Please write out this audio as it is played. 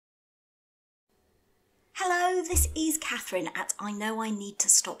Hello, this is Catherine at I Know I Need to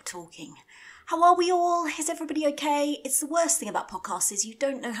Stop Talking. How are we all? Is everybody okay? It's the worst thing about podcasts is you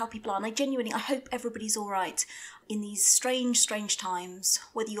don't know how people are, and I hope everybody's all right in these strange times,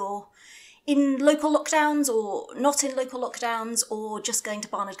 whether you're in local lockdowns or not in local lockdowns or just going to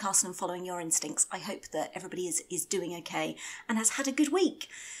Barnard Castle and following your instincts. I hope that everybody is doing okay and has had a good week.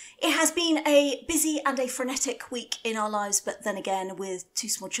 It has been a busy and a frenetic week in our lives, but then again, with 2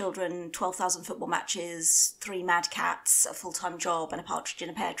 small children, 12,000 football matches, 3 mad cats, a full-time job and a partridge in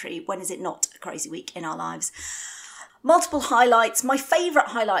a pear tree, when is it not a crazy week in our lives? Multiple highlights. My favourite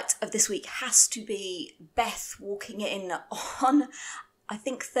highlight of this week has to be Beth walking in on, I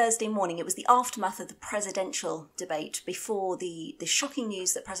think, Thursday morning. It was the aftermath of the presidential debate before the shocking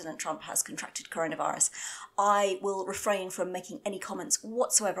news that President Trump has contracted coronavirus. I will refrain from making any comments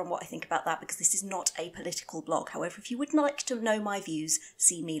whatsoever on what I think about that because this is not a political blog. However, if you would like to know my views,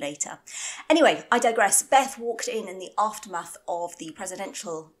 see me later. Anyway, I digress. Beth walked in the aftermath of the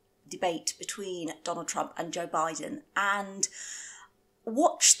presidential debate between Donald Trump and Joe Biden and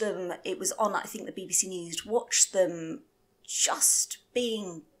watched them. It was on, I think, the BBC News. Watched them just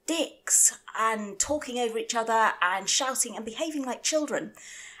being dicks and talking over each other and shouting and behaving like children.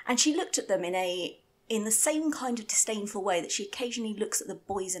 And she looked at them in the same kind of disdainful way that she occasionally looks at the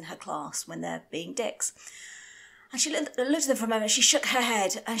boys in her class when they're being dicks. And she looked at them for a moment, she shook her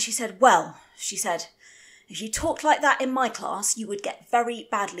head and she said, well, she said, if you talked like that in my class, you would get very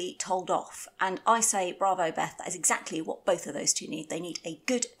badly told off. And I say, bravo, Beth, that is exactly what both of those two need. They need a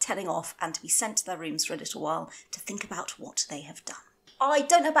good telling off and to be sent to their rooms for a little while to think about what they have done. I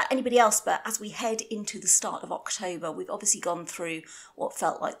don't know about anybody else, but as we head into the start of October, we've obviously gone through what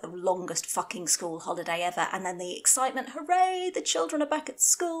felt like the longest fucking school holiday ever, and then the excitement, hooray, the children are back at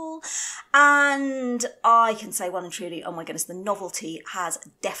school, and I can say well and truly, oh my goodness, the novelty has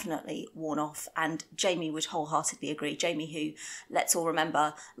definitely worn off, and Jamie would wholeheartedly agree. Jamie, who, let's all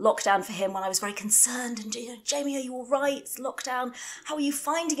remember, lockdown for him when I was very concerned, and Jamie, are you all right? It's lockdown. How are you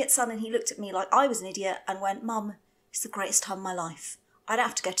finding it, son? And he looked at me like I was an idiot and went, Mum, it's the greatest time of my life. I don't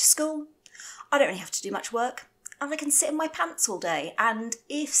have to go to school, I don't really have to do much work, and I can sit in my pants all day. And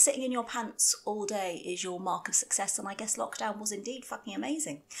if sitting in your pants all day is your mark of success, then I guess lockdown was indeed fucking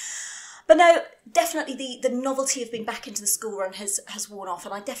amazing. But no, definitely the novelty of being back into the school run has worn off,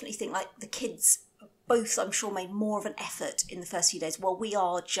 and I definitely think like the kids both, I'm sure, made more of an effort in the first few days. Well, we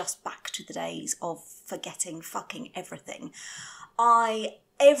are just back to the days of forgetting fucking everything.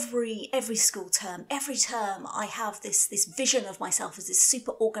 Every school term, every term, I have this vision of myself as this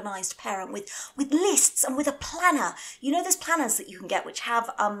super organised parent with lists and with a planner. You know, there's planners that you can get which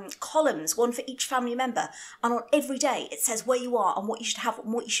have columns, one for each family member, and on every day it says where you are and what you should have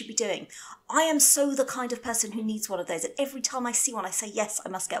and what you should be doing. I am so the kind of person who needs one of those, and every time I see one I say, yes, I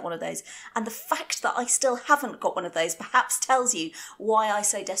must get one of those. And the fact that I still haven't got one of those perhaps tells you why I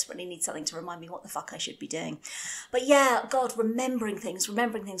so desperately need something to remind me what the fuck I should be doing. But yeah, God, remembering things.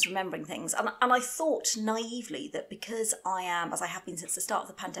 And I thought naively that because I am, as I have been since the start of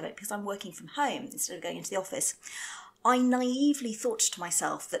the pandemic, because I'm working from home instead of going into the office, I naively thought to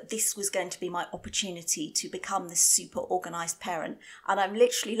myself that this was going to be my opportunity to become this super organised parent. And I'm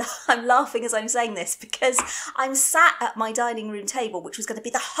laughing as I'm saying this because I'm sat at my dining room table, which was going to be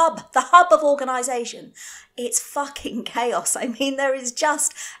the hub of organisation. It's fucking chaos. I mean, there is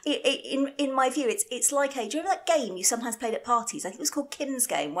just, in my view, it's like do you remember that game you sometimes played at parties? I think it was called Kim's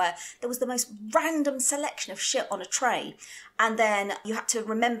Game, where there was the most random selection of shit on a tray. And then you had to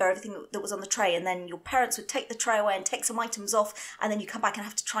remember everything that was on the tray, and then your parents would take the tray away and take some items off, and then you come back and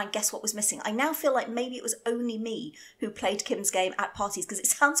have to try and guess what was missing. I now feel like maybe it was only me who played Kim's Game at parties, because it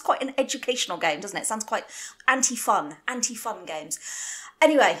sounds quite an educational game, doesn't it? It sounds quite anti-fun games.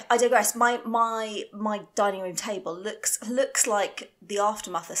 Anyway, I digress. My dining room table looks like the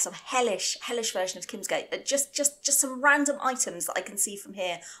aftermath of some hellish version of Kim's Game. Just some random items that I can see from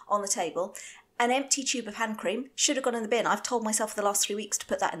here on the table. An empty tube of hand cream, should have gone in the bin. I've told myself for the last 3 weeks to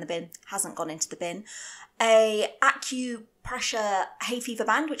put that in the bin, hasn't gone into the bin. A acupressure hay fever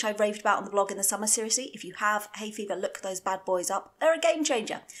band, which I raved about on the blog in the summer. Seriously, if you have hay fever, look those bad boys up. They're a game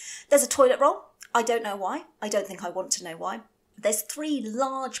changer. There's a toilet roll. I don't know why. I don't think I want to know why. There's 3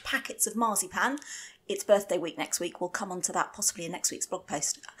 large packets of marzipan. It's birthday week next week. We'll come on to that possibly in next week's blog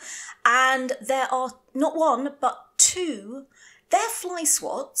post. And there are not 1, but 2. They're fly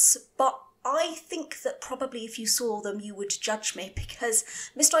swats, but I think that probably if you saw them, you would judge me, because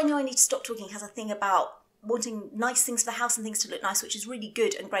Mr. I Know I Need to Stop Talking has a thing about wanting nice things for the house and things to look nice, which is really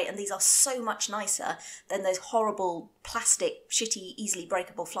good and great, and these are so much nicer than those horrible plastic, shitty, easily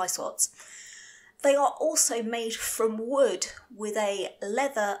breakable fly swats. They are also made from wood with a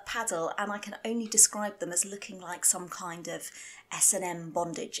leather paddle, and I can only describe them as looking like some kind of S&M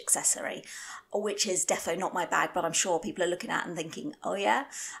bondage accessory, which is defo not my bag, but I'm sure people are looking at and thinking, oh yeah?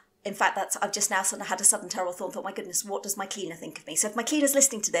 In fact, I've just now suddenly had a sudden terrible thought and thought, my goodness, what does my cleaner think of me? So if my cleaner's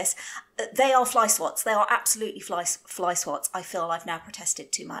listening to this, they are fly swats. They are absolutely fly swats. I feel I've now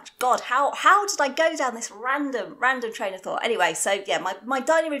protested too much. God, how did I go down this random train of thought? Anyway, so yeah, my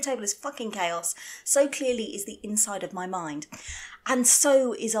dining room table is fucking chaos. So clearly is the inside of my mind. And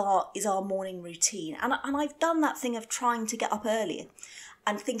so is our morning routine. And I've done that thing of trying to get up earlier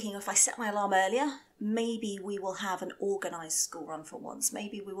and thinking if I set my alarm earlier, maybe we will have an organised school run for once.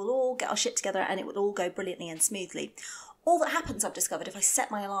 Maybe we will all get our shit together and it will all go brilliantly and smoothly. All that happens, I've discovered, if I set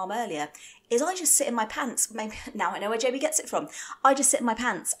my alarm earlier, is I just sit in my pants. Maybe now I know where Jamie gets it from. I just sit in my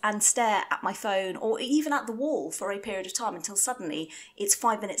pants and stare at my phone or even at the wall for a period of time until suddenly it's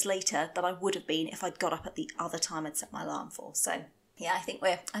 5 minutes later than I would have been if I'd got up at the other time I'd set my alarm for. So yeah, I think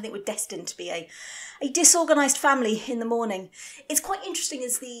we're destined to be a disorganised family in the morning. It's quite interesting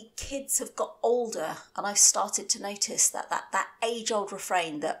as the kids have got older, and I've started to notice that age-old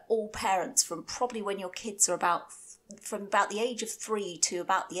refrain that all parents from probably when your kids are from about the age of 3 to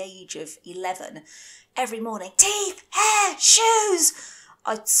about the age of 11, every morning, teeth, hair, shoes.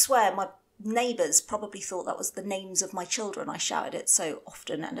 I swear my neighbours probably thought that was the names of my children. I shouted it so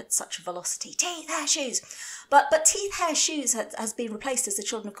often and at such a velocity. Teeth, hair, shoes. But teeth, hair, shoes has been replaced as the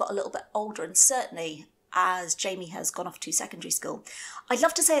children have got a little bit older, and certainly as Jamie has gone off to secondary school. I'd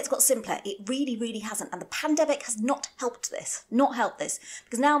love to say it's got simpler. It really, really hasn't. And the pandemic has not helped this.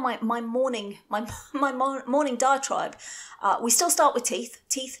 Because now my morning diatribe, we still start with teeth.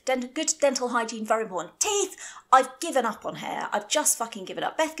 Good dental hygiene, very important. Teeth! I've given up on hair. I've just fucking given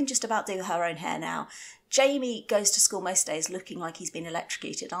up. Beth can just about do her own hair now. Jamie goes to school most days looking like he's been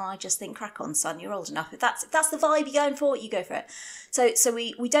electrocuted. And I just think, crack on, son, you're old enough. If that's the vibe you're going for, you go for it. So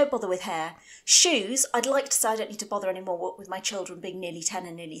we don't bother with hair. Shoes, I'd like to say I don't need to bother anymore with my children being nearly 10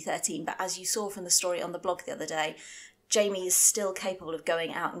 and nearly 13. But as you saw from the story on the blog the other day, Jamie is still capable of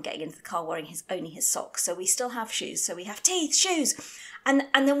going out and getting into the car wearing only his socks. So we still have shoes. So we have teeth, shoes. And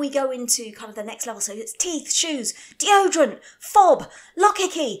then we go into kind of the next level. So it's teeth, shoes, deodorant, fob,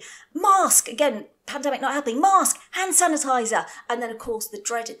 locket key, mask. Again, pandemic not helping. Mask, hand sanitizer. And then, of course, the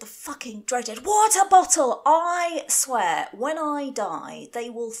fucking dreaded water bottle. I swear, when I die, they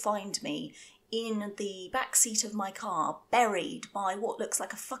will find me in the backseat of my car, buried by what looks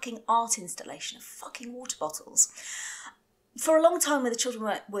like a fucking art installation of fucking water bottles. For a long time when the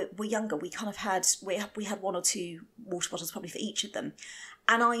children were younger, we had 1 or 2 water bottles probably for each of them.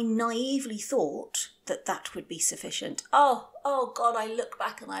 And I naively thought that would be sufficient. Oh God, I look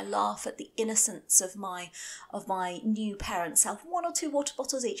back and I laugh at the innocence of my new parent self. 1 or 2 water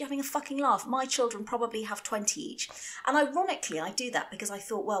bottles each, having a fucking laugh. My children probably have 20 each. And ironically, I do that because I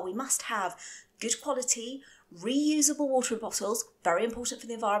thought, well, we must have good quality, reusable water bottles, very important for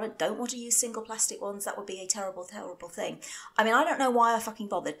the environment. Don't want to use single plastic ones. That would be a terrible, terrible thing. I mean, I don't know why I fucking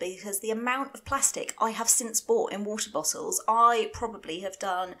bothered, because the amount of plastic I have since bought in water bottles, I probably have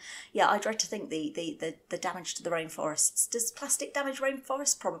done, I dread to think the damage to the rainforests. Does plastic damage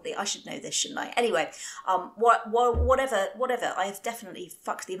rainforests? Probably. I should know this, shouldn't I? Anyway, whatever. I have definitely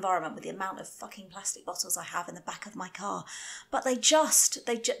fucked the environment with the amount of fucking plastic bottles I have in the back of my car. But they just,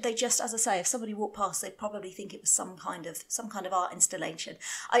 as I say, if somebody walked past, they'd probably think it was some kind of art installation.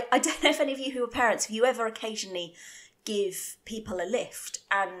 I don't know if any of you who are parents, if you ever occasionally give people a lift,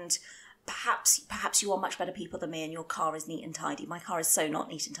 and perhaps you are much better people than me and your car is neat and tidy. My car is so not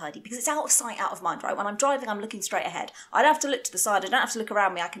neat and tidy because it's out of sight, out of mind, right? When I'm driving, I'm looking straight ahead. I don't have to look to the side. I don't have to look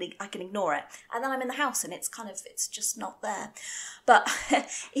around me. I can ignore it. And then I'm in the house and it's just not there. But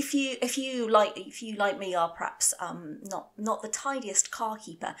if you like me are perhaps not the tidiest car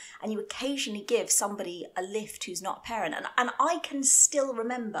keeper, and you occasionally give somebody a lift who's not a parent, and I can still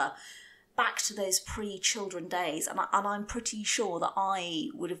remember back to those pre-children days, and I'm pretty sure that I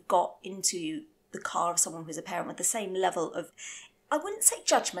would have got into the car of someone who's a parent with the same level of, I wouldn't say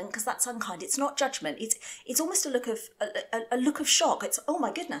judgment because that's unkind. It's not judgment. It's almost a look of shock. It's, oh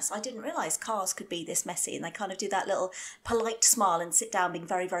my goodness, I didn't realise cars could be this messy, and they kind of do that little polite smile and sit down, being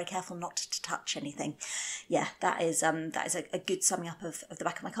very, very careful not to touch anything. Yeah, that is a good summing up of the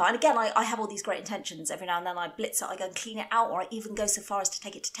back of my car. And again, I have all these great intentions. Every now and then I blitz it, I go and clean it out, or I even go so far as to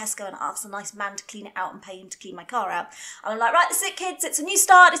take it to Tesco and ask a nice man to clean it out and pay him to clean my car out. And I'm like, right, this is it, kids. It's a new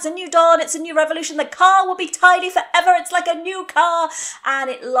start. It's a new dawn. It's a new revolution. The car will be tidy forever. It's like a new car. And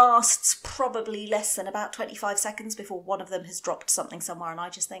it lasts probably less than about 25 seconds before one of them has dropped something somewhere, and I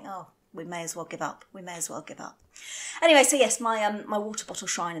just think, oh, we may as well give up. Anyway, so yes, my water bottle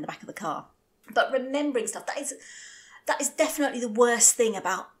shrine in the back of the car. But remembering stuff, that is definitely the worst thing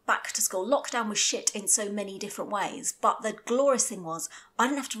about back to school. Lockdown was shit in so many different ways, but the glorious thing was I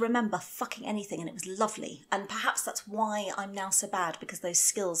didn't have to remember fucking anything, and it was lovely. And perhaps that's why I'm now so bad, because those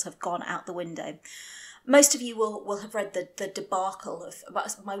skills have gone out the window. Most of you will have read the debacle of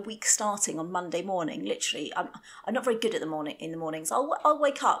about my week starting on Monday morning. Literally, I'm not very good at in the mornings. I'll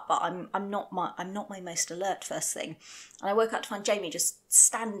wake up, but I'm not my most alert first thing. And I woke up to find Jamie just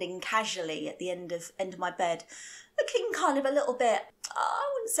standing casually at the end of my bed, looking kind of a little bit,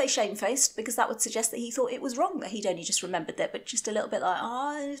 I wouldn't say shamefaced, because that would suggest that he thought it was wrong that he'd only just remembered that, but just a little bit like,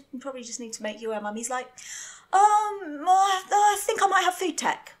 I probably just need to make you aware, Mum. He's like, I think I might have food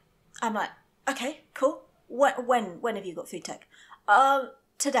tech. I'm like, okay, cool. When have you got food tech?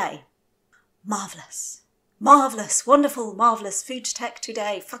 Today. Marvellous. Marvellous, wonderful, marvellous food tech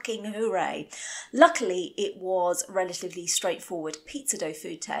today. Fucking hooray. Luckily, it was relatively straightforward pizza dough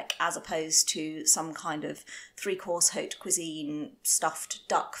food tech, as opposed to some kind of three-course haute cuisine stuffed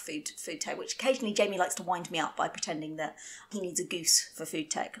duck food tech, which occasionally Jamie likes to wind me up by pretending that he needs a goose for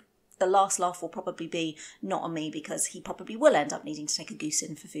food tech. The last laugh will probably be not on me, because he probably will end up needing to take a goose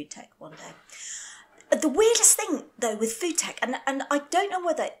in for food tech one day. The weirdest thing, though, with food tech, and I don't know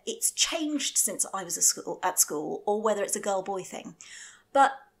whether it's changed since I was at school or whether it's a girl-boy thing,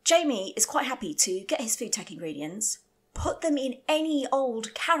 but Jamie is quite happy to get his food tech ingredients, put them in any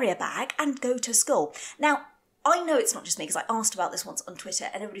old carrier bag and go to school. Now, I know it's not just me, because I asked about this once on Twitter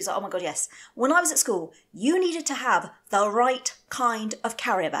and everybody's like, oh my God, yes. When I was at school, you needed to have the right kind of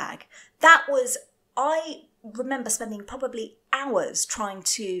carrier bag. I remember spending probably hours trying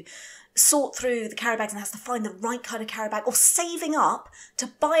to sort through the carrier bags and has to find the right kind of carrier bag, or saving up to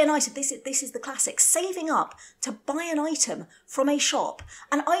buy an item. This is the classic, saving up to buy an item from a shop,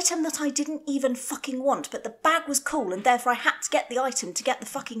 an item that I didn't even fucking want, but the bag was cool and therefore I had to get the item to get the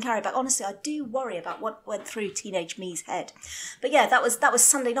fucking carrier bag. Honestly, I do worry about what went through teenage me's head. But yeah, that was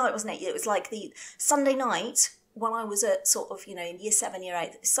Sunday night, wasn't it? It was like the Sunday night when I was at sort of, in year 7, year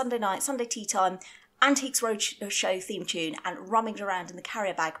 8, Sunday night, Sunday tea time, Antiques Roadshow theme tune, and rummaged around in the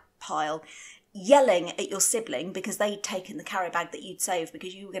carrier bag pile, yelling at your sibling because they'd taken the carrier bag that you'd saved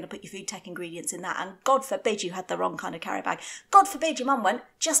because you were going to put your food tech ingredients in that, and God forbid you had the wrong kind of carrier bag. God forbid your mum went,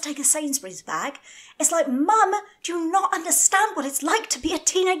 just take a Sainsbury's bag. It's like, Mum, do you not understand what it's like to be a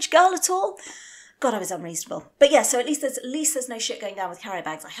teenage girl at all? God, I was unreasonable. But yeah, so at least there's no shit going down with carrier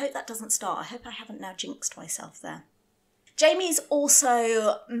bags. I hope that doesn't start. I hope I haven't now jinxed myself there. Jamie's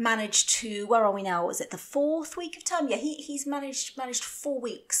also managed to, where are we now? Was it the 4th week of term? Yeah, he's managed 4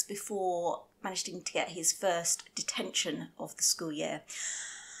 weeks before managing to get his first detention of the school year.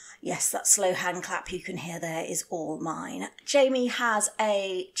 Yes, that slow hand clap you can hear there is all mine. Jamie has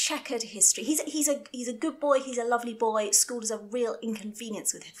a checkered history. He's a good boy. He's a lovely boy. School is a real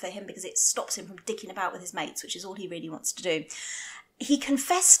inconvenience for him because it stops him from dicking about with his mates, which is all he really wants to do. He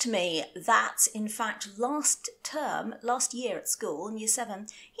confessed to me that, in fact, last year at school, in year 7,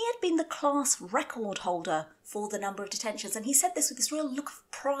 he had been the class record holder for the number of detentions. And he said this with this real look of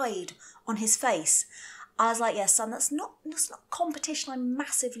pride on his face. I was like, yes, son, that's not competition. I'm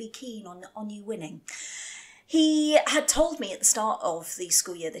massively keen on you winning. He had told me at the start of the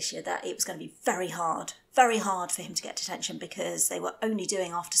school year this year that it was going to be very hard for him to get detention because they were only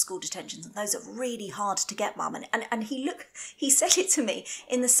doing after school detentions, and those are really hard to get, Mum. And he said it to me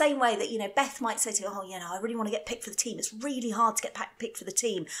in the same way that, Beth might say to you, I really want to get picked for the team. It's really hard to get picked for the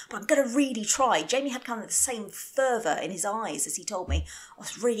team, but I'm going to really try. Jamie had kind of the same fervour in his eyes as he told me,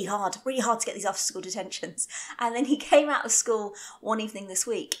 it's really hard to get these after school detentions. And then he came out of school one evening this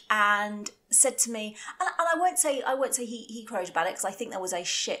week and said to me, and I won't say he crowed about it because I think there was a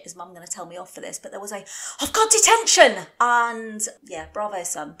shit, is Mum going to tell me off for this, but there was a, I've got detention! And yeah, bravo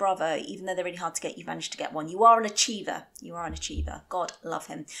son, bravo. Even though they're really hard to get, you managed to get one. You are an achiever. God love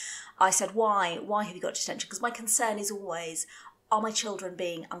him. I said, why have you got detention? Because my concern is always, are my children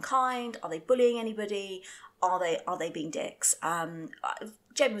being unkind? Are they bullying anybody? Are they being dicks?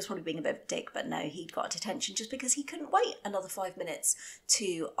 Jamie was probably being a bit of a dick, but no, he'd got detention just because he couldn't wait another 5 minutes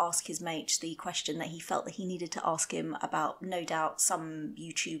to ask his mate the question that he felt that he needed to ask him about, no doubt, some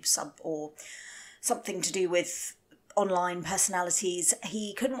YouTube sub or something to do with online personalities.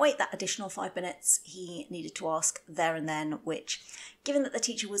 He couldn't wait that additional 5 minutes. He needed to ask there and then, which, given that the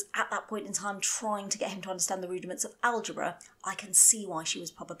teacher was at that point in time trying to get him to understand the rudiments of algebra, I can see why she was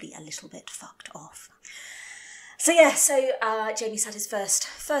probably a little bit fucked off. So Jamie's had his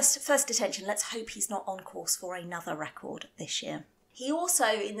first detention. Let's hope he's not on course for another record this year. He also,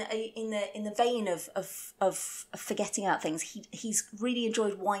 in the vein of forgetting about things, he's really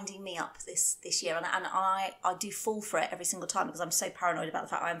enjoyed winding me up this year, and I do fall for it every single time because I'm so paranoid about the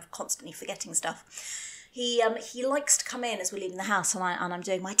fact I'm constantly forgetting stuff. He likes to come in as we're leaving the house, and I'm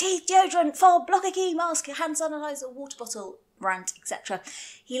doing my teeth, deodorant, fob, blocker key, mask, hand sanitizer, water bottle, rant, etc.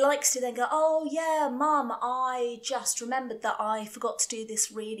 He likes to then go, oh yeah, Mum, I just remembered that I forgot to do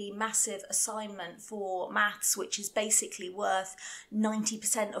this really massive assignment for maths, which is basically worth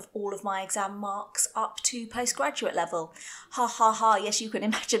 90% of all of my exam marks up to postgraduate level. Ha ha ha, yes, you can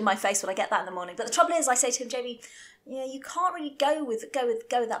imagine my face when I get that in the morning. But the trouble is, I say to him, Jamie, yeah, you can't really go with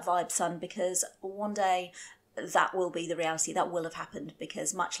that vibe, son, because one day that will be the reality. That will have happened,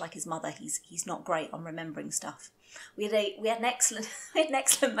 because much like his mother, he's not great on remembering stuff. We had an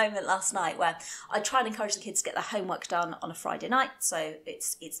excellent moment last night where I try and encourage the kids to get their homework done on a Friday night, so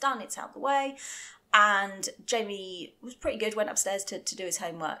it's done, it's out the way. And Jamie was pretty good, went upstairs to do his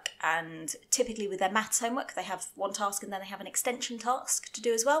homework. And typically with their maths homework, they have one task and then they have an extension task to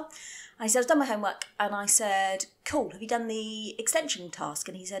do as well. And he said, I've done my homework. And I said, cool, have you done the extension task?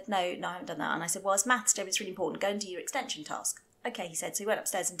 And he said, no, I haven't done that. And I said, well, it's maths, Jamie, it's really important. Go and do your extension task. Okay, he said. So he went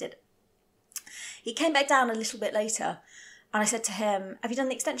upstairs and did it. He came back down a little bit later and I said to him, have you done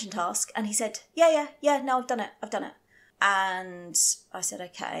the extension task? And he said, yeah, no, I've done it. And I said,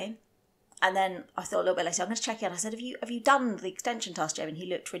 okay. And then I thought a little bit later, I'm going to check in. I said, have you done the extension task, Jamie? And he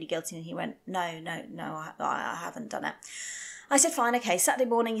looked really guilty and he went, no, I haven't done it. I said, fine, okay, Saturday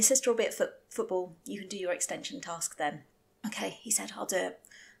morning, your sister will be at football. You can do your extension task then. Okay, he said, I'll do it.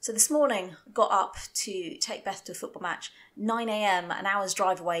 So this morning, got up to take Beth to a football match, 9 a.m, an hour's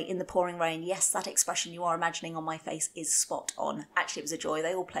drive away in the pouring rain. Yes, that expression you are imagining on my face is spot on. Actually, it was a joy.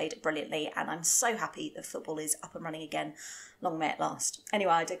 They all played brilliantly, and I'm so happy that football is up and running again. Long may it last.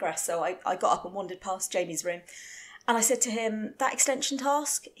 Anyway, I digress. So I got up and wandered past Jamie's room, and I said to him, that extension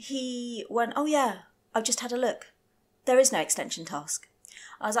task? He went, oh yeah, I've just had a look. There is no extension task.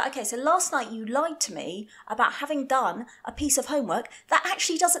 I was like, okay, so last night you lied to me about having done a piece of homework that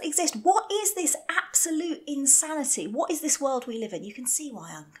actually doesn't exist. What is this absolute insanity? What is this world we live in? You can see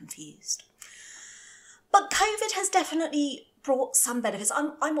why I'm confused. But COVID has definitely brought some benefits.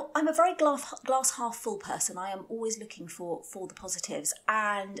 I'm a very glass half full person. I am always looking for the positives,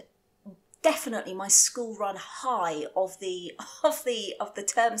 and definitely my school run high of the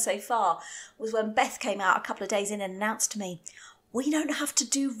term so far was when Beth came out a couple of days in and announced to me, we don't have to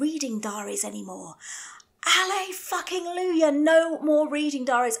do reading diaries anymore. Alleluia, no more reading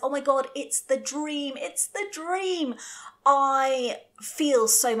diaries. Oh my God, it's the dream. It's the dream. I feel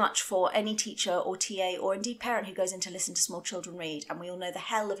so much for any teacher or TA or indeed parent who goes in to listen to small children read. And we all know the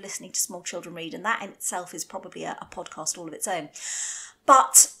hell of listening to small children read. And that in itself is probably a podcast all of its own.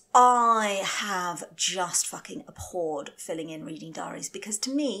 But I have just fucking abhorred filling in reading diaries, because to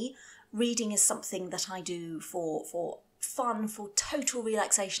me, reading is something that I do for fun, for total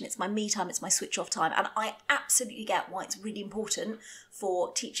relaxation. It's my me time, it's my switch off time, and I absolutely get why it's really important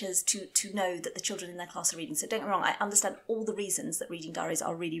for teachers to know that the children in their class are reading. So don't get me wrong, I understand all the reasons that reading diaries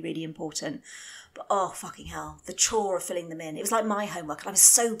are really, really important. But oh fucking hell, the chore of filling them in. It was like my homework and I was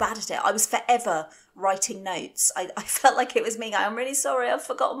so bad at it. I was forever writing notes. I felt like it was me. I'm really sorry, I've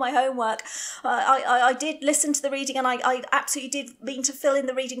forgotten my homework. I did listen to the reading and I absolutely did mean to fill in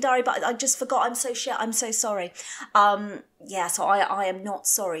the reading diary, but I just forgot. I'm so shit. I'm so sorry. Yeah, so I am not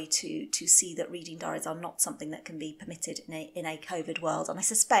sorry to see that reading diaries are not something that can be permitted in a COVID world. And I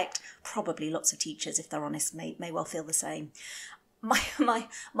suspect probably lots of teachers, if they're honest, may well feel the same.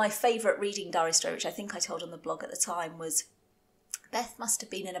 My favourite reading diary story, which I think I told on the blog at the time, was Beth must have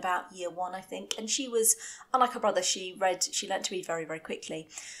been in about year 1, I think. And she was, unlike her brother, she learnt to read very, very quickly.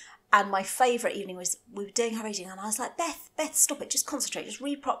 And my favourite evening was, we were doing her reading and I was like, Beth, stop it, just concentrate, just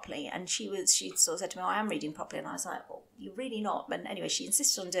read properly. And she sort of said to me, oh, I am reading properly. And I was like, well, you're really not. But anyway, she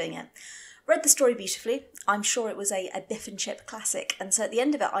insisted on doing it. Read the story beautifully. I'm sure it was a Biff and Chip classic. And so at the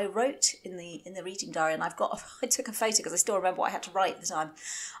end of it, I wrote in the reading diary, and I took a photo because I still remember what I had to write at the time.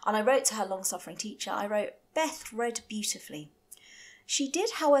 And I wrote to her long-suffering teacher, I wrote, Beth read beautifully. She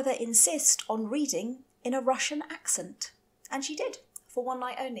did, however, insist on reading in a Russian accent. And she did, for one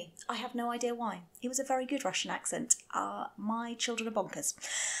night only. I have no idea why. It was a very good Russian accent. My children are bonkers.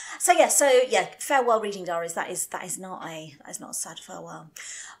 So yeah, farewell reading diaries. That is not a sad farewell.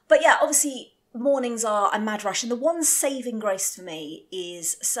 But yeah, obviously mornings are a mad rush, and the one saving grace for me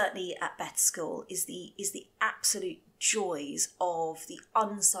is certainly at Beth's school is the absolute joys of the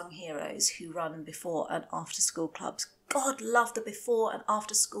unsung heroes who run before and after school clubs. God love the before and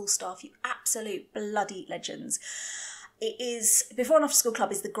after school staff, you absolute bloody legends. it is, before and after school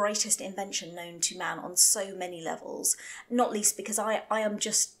club is the greatest invention known to man on so many levels, not least because I am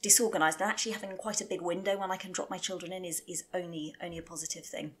just disorganised, and actually having quite a big window when I can drop my children in is only a positive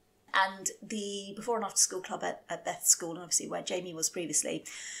thing. And the before and after school club at Beth's school, and obviously where Jamie was previously,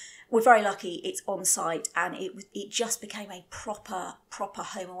 we're very lucky it's on site, and it just became a proper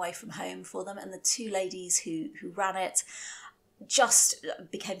home away from home for them. And the two ladies who ran it just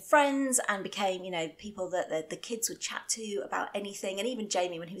became friends and became, people that the kids would chat to about anything. And even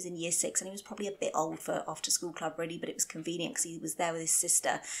Jamie, when he was in year 6, and he was probably a bit old for after school club really, but it was convenient because he was there with his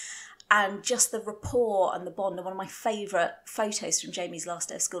sister. And just the rapport and the bond. And one of my favourite photos from Jamie's last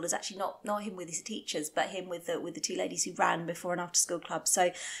day of school is actually not him with his teachers, but him with the two ladies who ran before and after school club.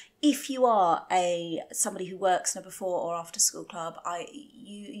 So if you are somebody who works in a before or after school club,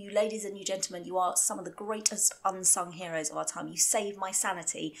 you ladies and you gentlemen, you are some of the greatest unsung heroes of our time. You save my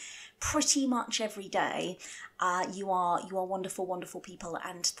sanity pretty much every day. You are wonderful, wonderful people,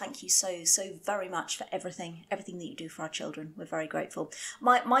 and thank you so very much for everything that you do for our children. We're very grateful.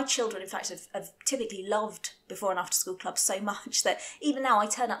 My children, in fact, have typically loved before and after school club so much that even now I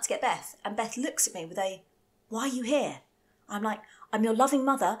turn up to get Beth, and Beth looks at me with "Why are you here?" I'm like, "I'm your loving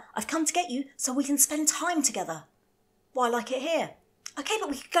mother. I've come to get you so we can spend time together." "Well, I like it here." "Okay, but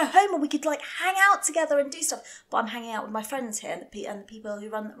we could go home and we could hang out together and do stuff." "But I'm hanging out with my friends here and the people who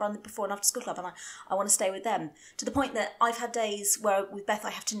run the before and after school club, and I want to stay with them. To the point that I've had days where with Beth I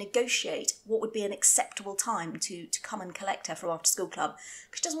have to negotiate what would be an acceptable time to come and collect her from after school club,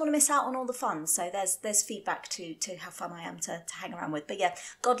 because she doesn't want to miss out on all the fun. So there's feedback to how fun I am to hang around with. But yeah,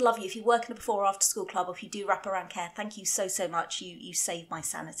 God love you. If you work in a before or after school club, or if you do wrap around care, thank you so much. You save my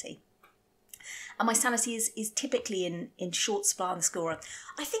sanity. And my sanity is typically in short supply in the school run.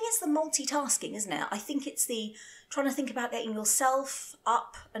 I think it's the multitasking, isn't it? I think it's the trying to think about getting yourself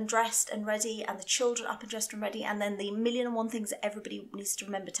up and dressed and ready, and the children up and dressed and ready, and then the million and one things that everybody needs to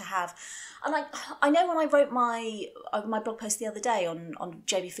remember to have. And I know when I wrote my blog post the other day on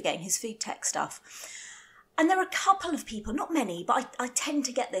Jamie forgetting his food tech stuff, and there are a couple of people, not many, but I tend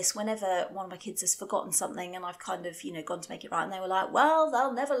to get this whenever one of my kids has forgotten something and I've kind of, gone to make it right. And they were like, "Well,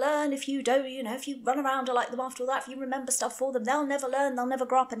 they'll never learn if you don't, if you run around like them after all that, if you remember stuff for them, they'll never learn, they'll never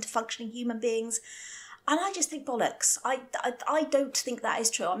grow up into functioning human beings." And I just think bollocks. I don't think that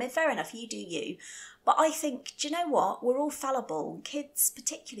is true. I mean, fair enough, you do you. But I think, do you know what? We're all fallible. Kids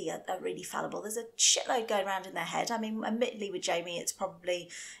particularly are really fallible. There's a shitload going around in their head. I mean, admittedly with Jamie, it's probably,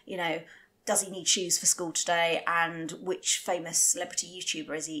 does he need shoes for school today, and which famous celebrity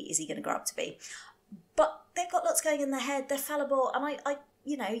YouTuber is he going to grow up to be? But they've got lots going in their head. They're fallible, and I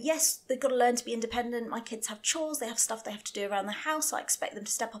yes, they've got to learn to be independent. My kids have chores. They have stuff they have to do around the house. I expect them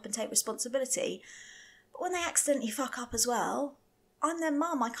to step up and take responsibility. But when they accidentally fuck up as well, I'm their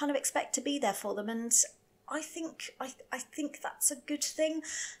mum. I kind of expect to be there for them, and I think that's a good thing.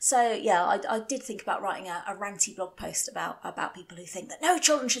 So yeah, I did think about writing a ranty blog post about people who think that no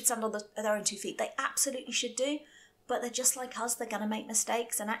children should stand on their own 2 feet. They absolutely should do, but they're just like us. They're going to make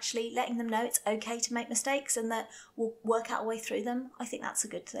mistakes, and actually letting them know it's okay to make mistakes and that we'll work out a way through them, I think that's a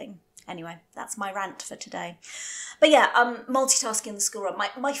good thing. Anyway, that's my rant for today. But yeah, multitasking in the school run. One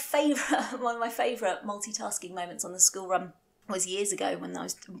of my favourite multitasking moments on the school run was years ago when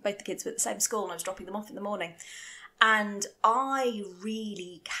both the kids were at the same school and I was dropping them off in the morning. And I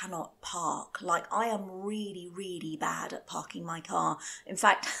really cannot park. I am really, really bad at parking my car. In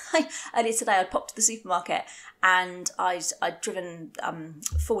fact, earlier today I popped to the supermarket and I'd driven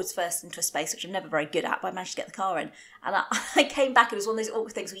forwards first into a space, which I'm never very good at, but I managed to get the car in. And I came back and it was one of those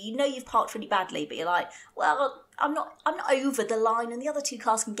awkward things where you've parked really badly, but you're like, well, I'm not over the line and the other 2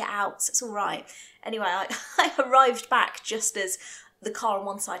 cars can get out, so it's all right. Anyway, I arrived back just as the car on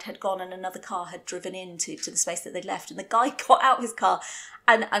one side had gone and another car had driven into the space that they'd left, and the guy got out his car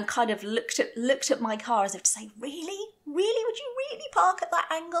and kind of looked at my car as if to say, really, would you really park at that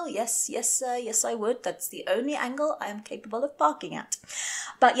angle? Yes sir, yes I would. That's the only angle I am capable of parking at.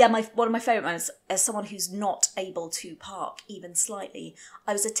 But yeah, one of my favourite moments, as someone who's not able to park even slightly,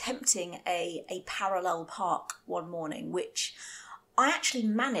 I was attempting a parallel park one morning, which I actually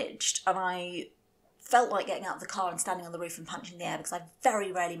managed, and I felt like getting out of the car and standing on the roof and punching the air, because I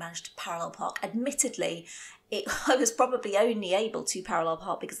very rarely managed to parallel park. Admittedly, I was probably only able to parallel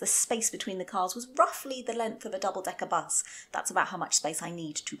park because the space between the cars was roughly the length of a double-decker bus. That's about how much space I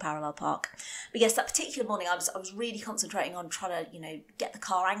need to parallel park. But yes, that particular morning I was really concentrating on trying to, get the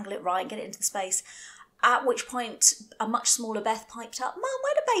car, angle it right, get it into the space. At which point a much smaller Beth piped up, "Mum,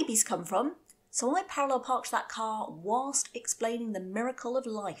 where do babies come from?" So I parallel parked that car whilst explaining the miracle of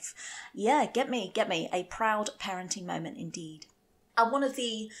life. Yeah, get me. A proud parenting moment indeed. And one of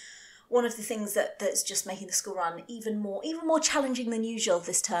the one of the things that's just making the school run even more challenging than usual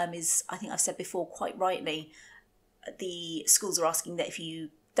this term is, I think I've said before quite rightly, the schools are asking that if you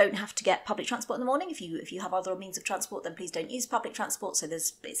don't have to get public transport in the morning, if you have other means of transport, then please don't use public transport, so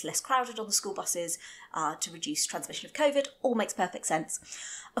it's less crowded on the school buses to reduce transmission of COVID. All makes perfect sense.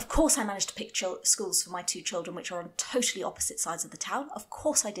 Of course I managed to pick schools for my 2 children which are on totally opposite sides of the town. Of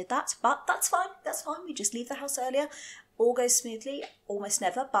course I did that, but that's fine, we just leave the house earlier. All goes smoothly, almost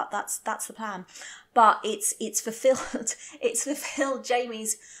never, but that's the plan. But it's fulfilled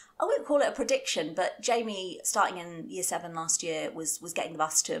Jamie's, I wouldn't call it a prediction, but Jamie, starting in year 7 last year, was getting the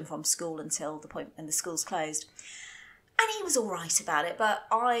bus to and from school until the point when the schools closed. And he was all right about it, but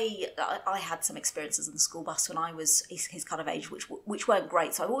I had some experiences on the school bus when I was his kind of age, which weren't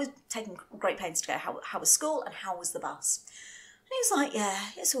great. So I've always taken great pains to go, how was school and how was the bus? And he was like, yeah,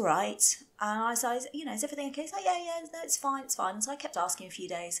 it's all right. And I was like, is everything okay? He's like, yeah, no, it's fine. And so I kept asking a few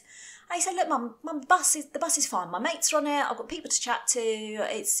days. And he said, look, Mum, the bus is fine. My mates are on it. I've got people to chat to.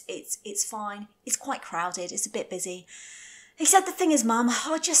 It's fine. It's quite crowded. It's a bit busy. He said, the thing is, Mum,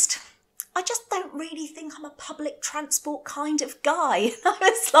 I just don't really think I'm a public transport kind of guy. And I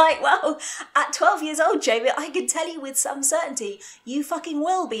was like, well, at 12 years old, Jamie, I can tell you with some certainty, you fucking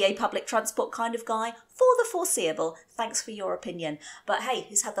will be a public transport kind of guy for the foreseeable. Thanks for your opinion. But hey,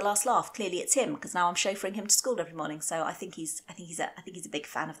 who's had the last laugh? Clearly it's him, because now I'm chauffeuring him to school every morning. So I think he's a big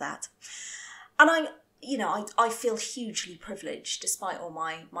fan of that. And I feel hugely privileged, despite all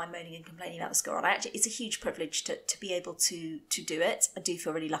my moaning and complaining about the school run. It's a huge privilege to be able to do it. I do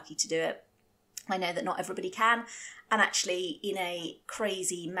feel really lucky to do it. I know that not everybody can, and actually in a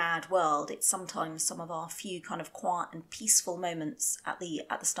crazy, mad world, it's sometimes some of our few kind of quiet and peaceful moments at the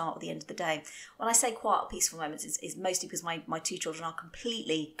start or the end of the day. When I say quiet or peaceful moments, is mostly because my 2 children are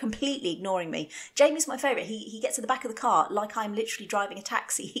completely ignoring me. Jamie's my favourite. He gets in the back of the car like I'm literally driving a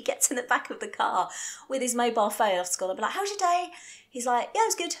taxi. He gets in the back of the car with his mobile phone off school. I'll be like, how's your day? He's like, yeah, it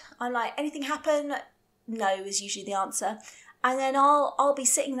was good. I'm like, anything happen? No is usually the answer. And then I'll be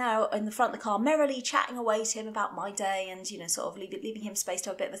sitting there in the front of the car, merrily chatting away to him about my day, and sort of leaving him space to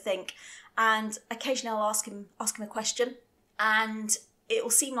have a bit of a think. And occasionally I'll ask him a question, and it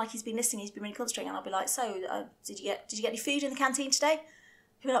will seem like he's been listening. He's been really concentrating, and I'll be like, "So, did you get any food in the canteen today?"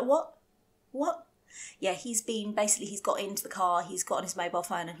 He'll be like, "What?" Yeah, he's got into the car, he's got on his mobile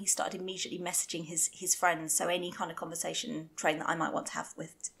phone, and he started immediately messaging his friends. So any kind of conversation train that I might want to have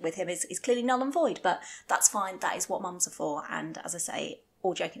with him is clearly null and void, but that's fine. That is what mums are for. And as I say,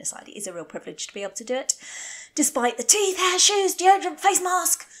 all joking aside, it is a real privilege to be able to do it, despite the teeth, hair, shoes, deodorant, face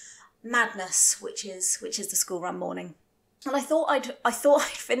mask, madness, which is the school run morning. And I thought I'd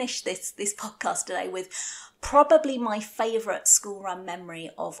finish this podcast today with probably my favourite school run memory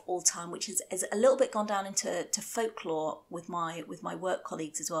of all time, which is a little bit gone down into folklore with my work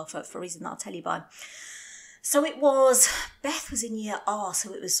colleagues as well, for a reason that I'll tell you by. So Beth was in year R,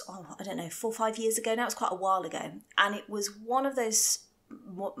 so it was, 4 or 5 years ago now. It was quite a while ago. And it was one of those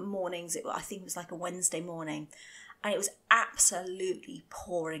mornings, I think it was like a Wednesday morning, and it was absolutely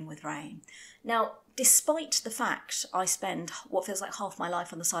pouring with rain. Now, despite the fact I spend what feels like half my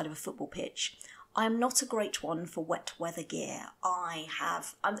life on the side of a football pitch, I am not a great one for wet weather gear. I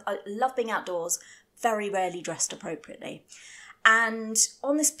love being outdoors, very rarely dressed appropriately. And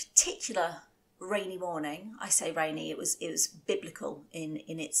on this particular rainy morning, I say rainy, it was biblical in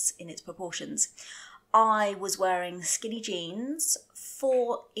its proportions. I was wearing skinny jeans,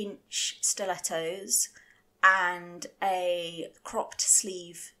 4-inch stilettos, and a cropped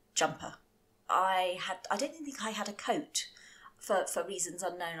sleeve jumper. I don't think I had a coat. For reasons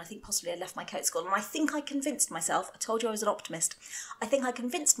unknown. I think possibly I left my coat at school, and I think I convinced myself, I told you I was an optimist, I think I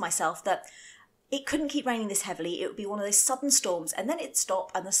convinced myself that it couldn't keep raining this heavily. It would be one of those sudden storms, and then it'd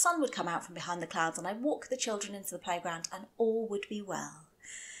stop and the sun would come out from behind the clouds, and I'd walk the children into the playground and all would be well.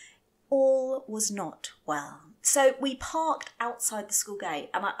 All was not well. So we parked outside the school gate,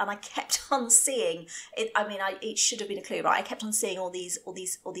 and I kept on seeing it. I mean, it should have been a clue, right? I kept on seeing all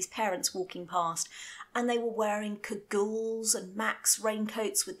these parents walking past, and they were wearing cagoules and Max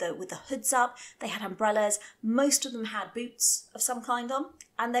raincoats with the hoods up. They had umbrellas. Most of them had boots of some kind on,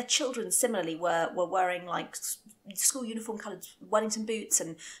 and their children similarly were wearing like school uniform coloured Wellington boots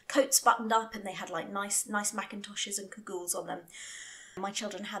and coats buttoned up, and they had like nice Macintoshes and cagoules on them. My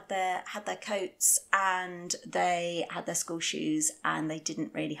children had their coats and they had their school shoes, and they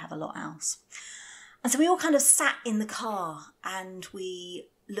didn't really have a lot else. And so we all kind of sat in the car and we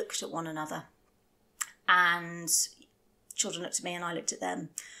looked at one another. And children looked at me and I looked at them.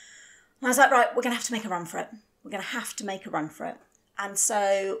 And I was like, right, we're going to have to make a run for it. We're going to have to make a run for it. And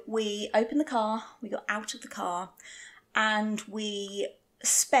so we opened the car, we got out of the car, and we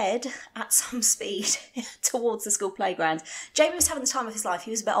sped at some speed towards the school playground. Jamie was having the time of his life.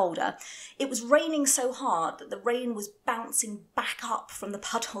 He was a bit older. It was raining so hard that the rain was bouncing back up from the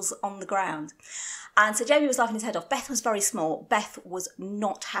puddles on the ground. And so Jamie was laughing his head off. Beth was very small. Beth was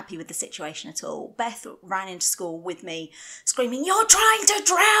not happy with the situation at all. Beth ran into school with me, screaming, "You're trying to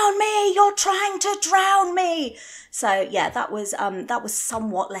drown me! You're trying to drown me!" So yeah, that was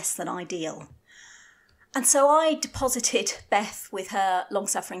somewhat less than ideal. And so I deposited Beth with her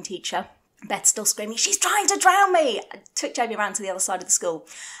long-suffering teacher. Beth still screaming, "She's trying to drown me!" I took Jamie around to the other side of the school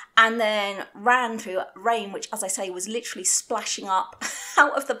and then ran through rain, which, as I say, was literally splashing up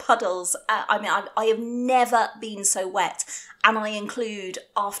out of the puddles. I have never been so wet, and I include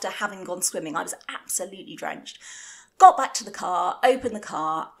after having gone swimming. I was absolutely drenched. Got back to the car, opened the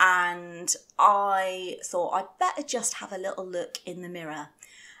car, and I thought I'd better just have a little look in the mirror.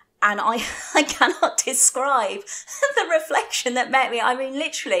 And I cannot describe the reflection that met me. I mean,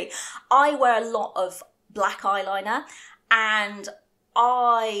 literally, I wear a lot of black eyeliner, and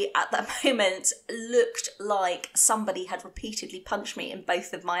I, at that moment, looked like somebody had repeatedly punched me in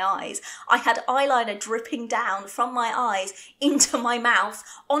both of my eyes. I had eyeliner dripping down from my eyes into my mouth,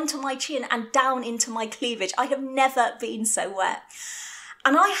 onto my chin, and down into my cleavage. I have never been so wet.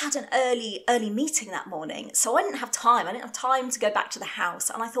 And I had an early meeting that morning, so I didn't have time. I didn't have time to go back to the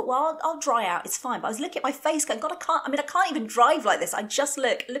house. And I thought, well, I'll dry out, it's fine. But I was looking at my face going, God, I can't even drive like this. I just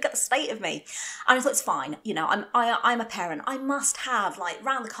look at the state of me. And I thought, it's fine. You know, I'm a parent. I must have, like,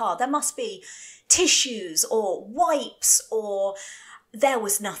 round the car, there must be tissues or wipes or... There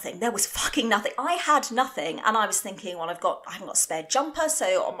was nothing. There was fucking nothing. I had nothing, and I was thinking, well, I haven't got a spare jumper,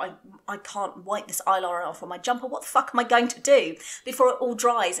 so I can't wipe this eyeliner off on my jumper. What the fuck am I going to do before it all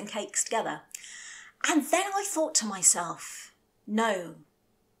dries and cakes together? And then I thought to myself, no,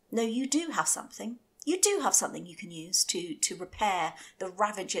 you do have something. You do have something you can use to repair the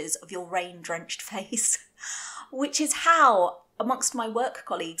ravages of your rain-drenched face, which is how, amongst my work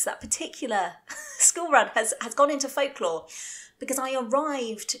colleagues, that particular school run has gone into folklore. Because I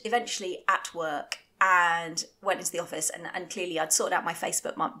arrived eventually at work and went into the office, and clearly I'd sorted out my face,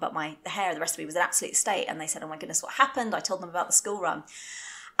 but the hair and the rest of me was in absolute state. And they said, "Oh my goodness, what happened?" I told them about the school run.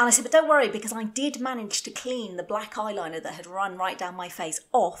 And I said, "But don't worry, because I did manage to clean the black eyeliner that had run right down my face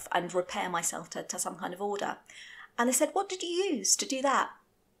off and repair myself to some kind of order." And they said, "What did you use to do that?"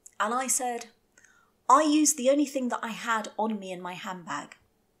 And I said, "I used the only thing that I had on me in my handbag,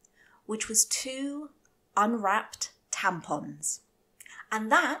 which was 2 unwrapped tampons." And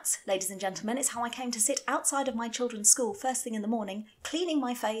that, ladies and gentlemen, is how I came to sit outside of my children's school first thing in the morning, cleaning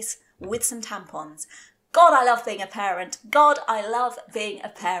my face with some tampons. God, I love being a parent. God, I love being a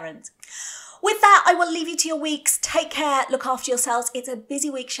parent. With that, I will leave you to your weeks. Take care, look after yourselves. It's a busy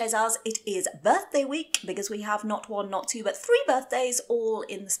week, Shazaz. It is birthday week, because we have not 1, not 2, but 3 birthdays, all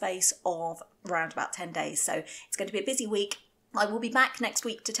in the space of around about 10 days. So it's going to be a busy week. I will be back next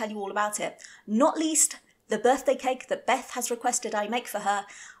week to tell you all about it. Not least, the birthday cake that Beth has requested I make for her.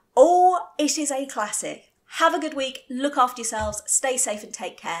 Oh, it is a classic. Have a good week, look after yourselves, stay safe and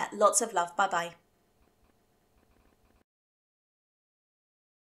take care. Lots of love, bye-bye.